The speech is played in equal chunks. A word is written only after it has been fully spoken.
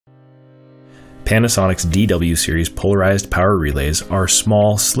Panasonic's DW series polarized power relays are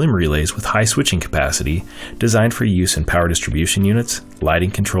small, slim relays with high switching capacity, designed for use in power distribution units,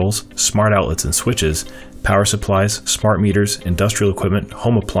 lighting controls, smart outlets and switches, power supplies, smart meters, industrial equipment,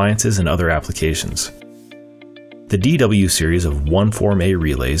 home appliances, and other applications. The DW series of 1-form-A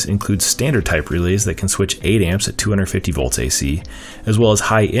relays includes standard type relays that can switch 8 amps at 250 volts AC, as well as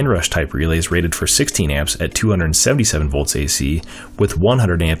high inrush type relays rated for 16 amps at 277 volts AC with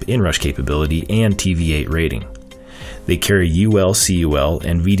 100 amp inrush capability and TV8 rating. They carry UL, CUL,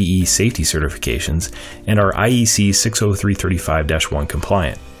 and VDE safety certifications and are IEC 60335-1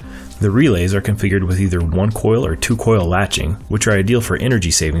 compliant. The relays are configured with either 1-coil or 2-coil latching, which are ideal for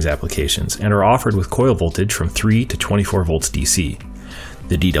energy savings applications, and are offered with coil voltage from 3 to 24 volts DC.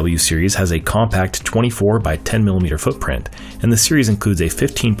 The DW series has a compact 24 by 10 mm footprint, and the series includes a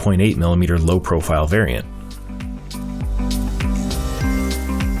 15.8 mm low-profile variant.